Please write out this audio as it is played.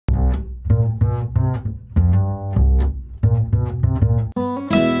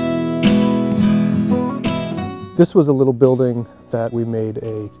This was a little building that we made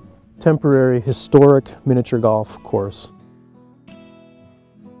a temporary historic miniature golf course.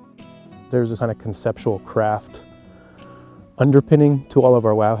 There's a kind of conceptual craft underpinning to all of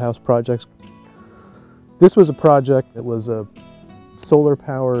our Wow House projects. This was a project that was a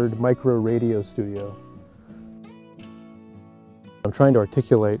solar-powered micro radio studio. I'm trying to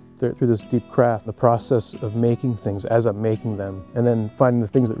articulate through this deep craft the process of making things as I'm making them, and then finding the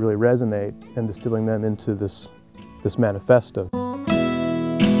things that really resonate and distilling them into this manifesto.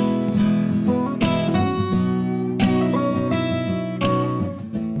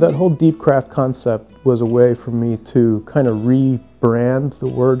 That whole deep craft concept was a way for me to kind of rebrand the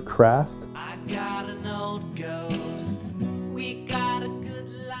word craft. I got an old ghost. We got a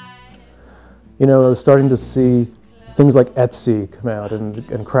good life. You know, I was starting to see things like Etsy come out,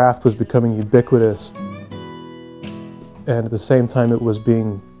 and craft was becoming ubiquitous. And at the same time it was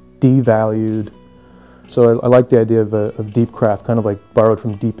being devalued. So I like the idea of deep craft, kind of like borrowed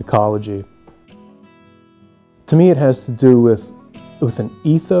from deep ecology. To me it has to do with an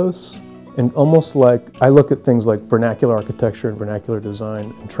ethos, and almost like I look at things like vernacular architecture and vernacular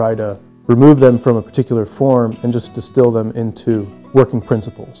design and try to remove them from a particular form and just distill them into working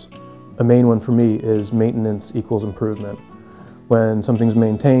principles. A main one for me is maintenance equals improvement. When something's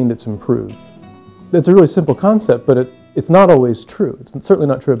maintained, it's improved. It's a really simple concept, but it's not always true. It's certainly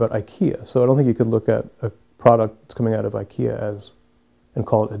not true about IKEA, so I don't think you could look at a product that's coming out of IKEA and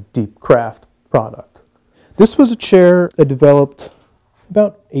call it a deep craft product. This was a chair I developed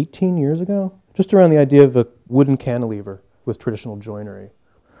about 18 years ago, just around the idea of a wooden cantilever with traditional joinery.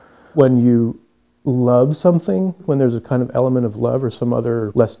 When you love something, when there's a kind of element of love or some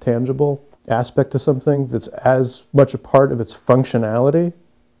other less tangible aspect to something that's as much a part of its functionality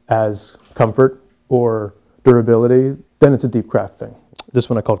as comfort or durability, then it's a deep craft thing. This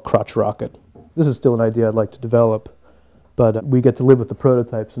one I called Crotch Rocket. This is still an idea I'd like to develop, but we get to live with the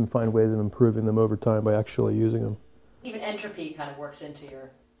prototypes and find ways of improving them over time by actually using them. Even entropy kind of works into your...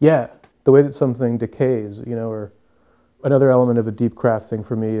 Yeah, the way that something decays, you know, or another element of a deep craft thing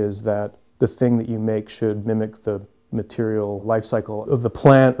for me is that the thing that you make should mimic the material life cycle of the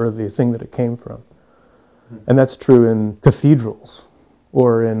plant or the thing that it came from. And that's true in cathedrals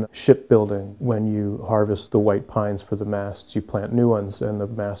or in shipbuilding. When you harvest the white pines for the masts, you plant new ones and the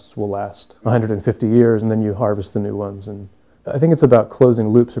masts will last 150 years, and then you harvest the new ones. And I think it's about closing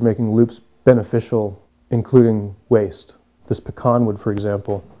loops or making loops beneficial, including waste. This pecan wood, for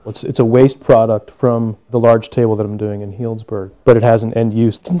example, it's a waste product from the large table that I'm doing in Healdsburg, but it has an end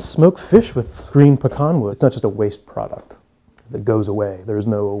use. You can smoke fish with green pecan wood. It's not just a waste product that goes away. There's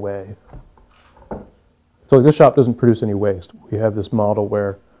no away. So this shop doesn't produce any waste. We have this model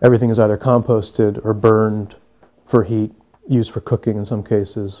where everything is either composted or burned for heat, used for cooking in some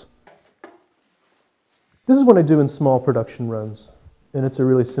cases. This is what I do in small production runs, and it's a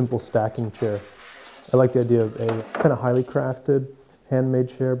really simple stacking chair. I like the idea of a kind of highly crafted, handmade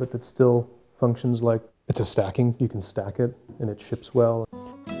chair, but that still functions like it's a stacking. You can stack it, and it ships well.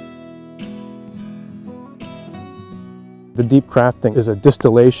 The deep crafting is a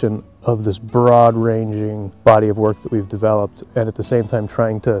distillation of this broad-ranging body of work that we've developed, and at the same time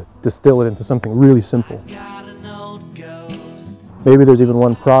trying to distill it into something really simple. Maybe there's even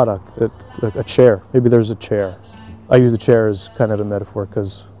one product, like a chair. Maybe there's a chair. I use a chair as kind of a metaphor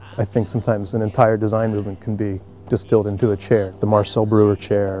because I think sometimes an entire design movement can be distilled into a chair. The Marcel Breuer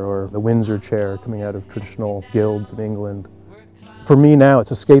chair or the Windsor chair coming out of traditional guilds in England. For me now,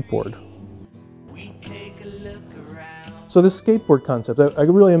 it's a skateboard. So this skateboard concept, I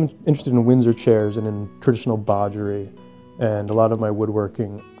really am interested in Windsor chairs and in traditional bodgery, and a lot of my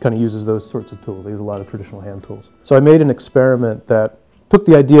woodworking kind of uses those sorts of tools. I use a lot of traditional hand tools. So I made an experiment that took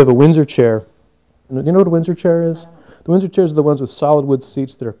the idea of a Windsor chair. You know what a Windsor chair is? The Windsor chairs are the ones with solid wood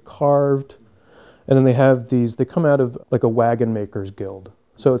seats that are carved, and then they have these, they come out of like a wagon maker's guild.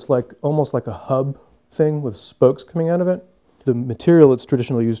 So it's like almost like a hub thing with spokes coming out of it. The material that's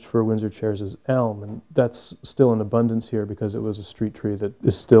traditionally used for Windsor chairs is elm, and that's still in abundance here because it was a street tree that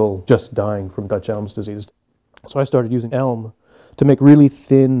is still just dying from Dutch elm's disease. So I started using elm to make really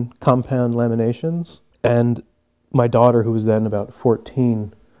thin compound laminations, and my daughter, who was then about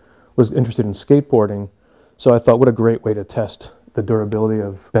 14, was interested in skateboarding. So I thought, what a great way to test the durability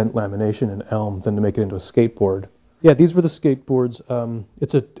of bent lamination in elm than to make it into a skateboard. Yeah, these were the skateboards.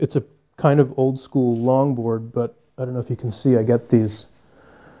 It's a kind of old school longboard, but I don't know if you can see, I get these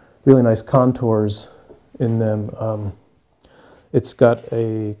really nice contours in them. It's got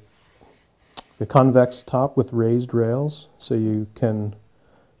a convex top with raised rails, so you can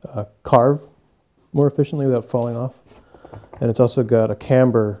carve more efficiently without falling off. And it's also got a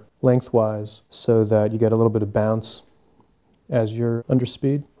camber lengthwise so that you get a little bit of bounce as you're under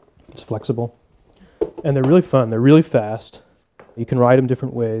speed. It's flexible. And they're really fun. They're really fast. You can ride them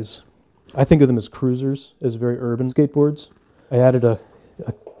different ways. I think of them as cruisers, as very urban skateboards. I added a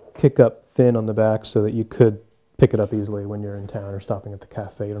kick-up fin on the back so that you could pick it up easily when you're in town or stopping at the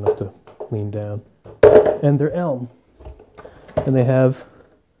cafe. You don't have to lean down. And they're elm. And they have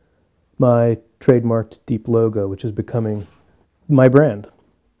my trademarked deep logo, which is becoming my brand.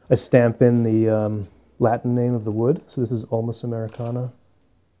 I stamp in the Latin name of the wood. So this is Ulmus americana.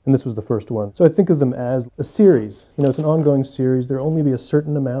 And this was the first one. So I think of them as a series. You know, it's an ongoing series. There'll only be a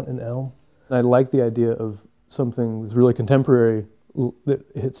certain amount in elm. And I like the idea of something that's really contemporary that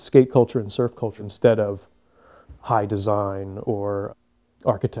hits skate culture and surf culture instead of high design or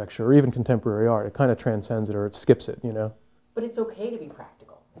architecture or even contemporary art. It kind of transcends it or it skips it, you know. But it's okay to be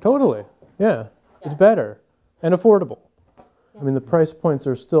practical. Totally, yeah. It's better and affordable. I mean, the price points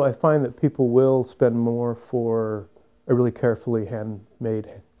are still, I find that people will spend more for a really carefully handmade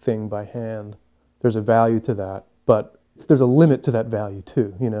thing by hand. There's a value to that, but there's a limit to that value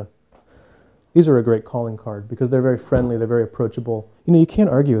too, you know. These are a great calling card because they're very friendly, they're very approachable. You know, you can't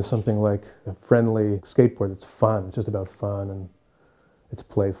argue with something like a friendly skateboard that's fun, it's just about fun and it's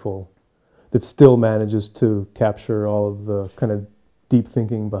playful, that still manages to capture all of the kind of deep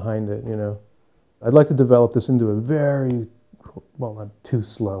thinking behind it, you know. I'd like to develop this into a very, well, not too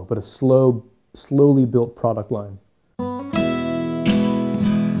slow, but a slowly built product line.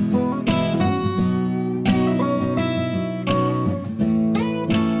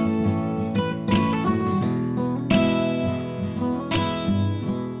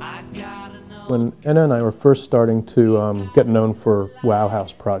 When Anna and I were first starting to get known for Wow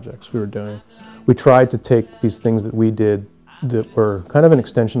House projects we were doing, we tried to take these things that we did that were kind of an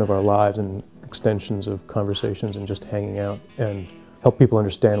extension of our lives and extensions of conversations and just hanging out and help people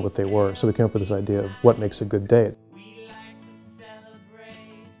understand what they were. So we came up with this idea of what makes a good day.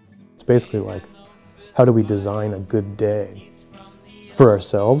 It's basically like, how do we design a good day for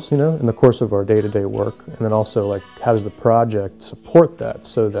ourselves, you know, in the course of our day-to-day work, and then also like, how does the project support that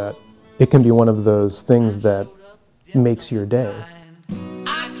so that it can be one of those things that makes your day.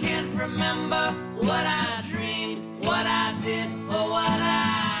 I can't remember what I dreamed, what I did, or what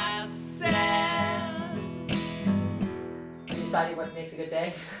I said. Are you deciding what makes a good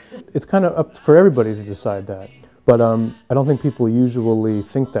day? It's kind of up for everybody to decide that, but I don't think people usually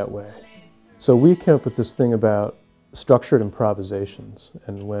think that way. So we came up with this thing about structured improvisations,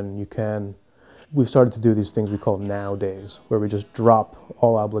 and when you can, we've started to do these things we call now days, where we just drop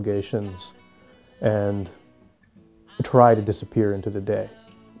all obligations and try to disappear into the day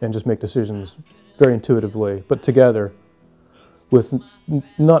and just make decisions very intuitively, but together with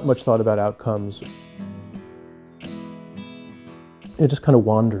not much thought about outcomes. It just kind of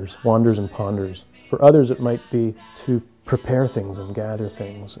wanders and ponders. For others, it might be to prepare things and gather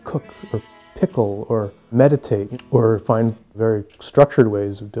things, cook or pickle or meditate or find very structured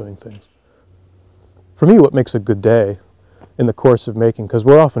ways of doing things. For me, what makes a good day in the course of making, because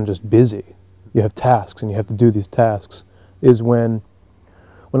we're often just busy, you have tasks and you have to do these tasks, is when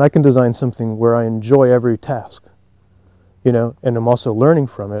I can design something where I enjoy every task, you know, and I'm also learning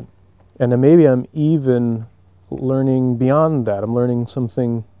from it, and then maybe I'm even learning beyond that. I'm learning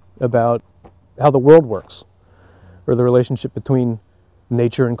something about how the world works, or the relationship between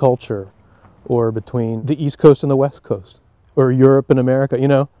nature and culture, or between the East Coast and the West Coast, or Europe and America, you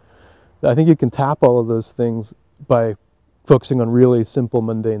know. I think you can tap all of those things by focusing on really simple,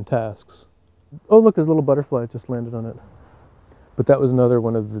 mundane tasks. Oh, look, there's a little butterfly just landed on it. But that was another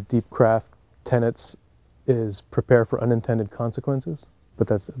one of the deep craft tenets, is prepare for unintended consequences. But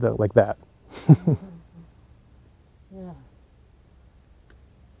that's like that. Yeah.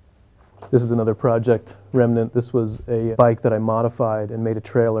 This is another project remnant. This was a bike that I modified and made a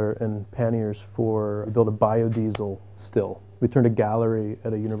trailer and panniers for, build a biodiesel still. We turned a gallery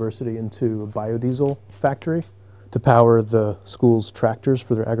at a university into a biodiesel factory to power the school's tractors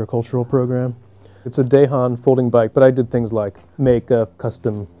for their agricultural program. It's a Dahan folding bike, but I did things like make a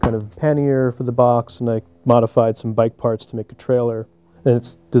custom kind of pannier for the box, and I modified some bike parts to make a trailer. And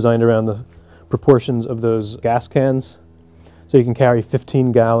it's designed around the proportions of those gas cans. So you can carry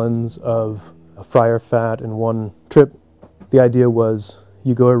 15 gallons of fryer fat in one trip. The idea was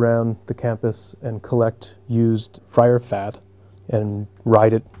you go around the campus and collect used fryer fat and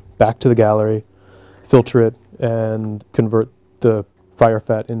ride it back to the gallery, filter it, and convert the fryer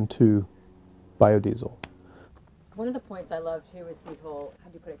fat into biodiesel. One of the points I love too is the whole, how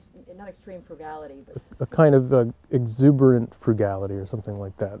do you put it, not extreme frugality, but A kind of exuberant frugality or something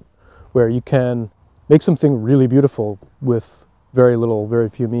like that, where you can make something really beautiful with very little, very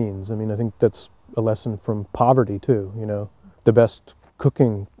few means. I mean, I think that's a lesson from poverty too, you know. The best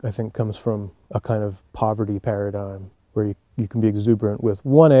cooking, I think, comes from a kind of poverty paradigm where you can be exuberant with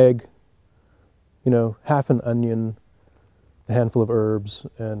one egg, you know, half an onion, a handful of herbs,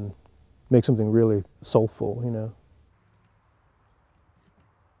 and make something really soulful, you know.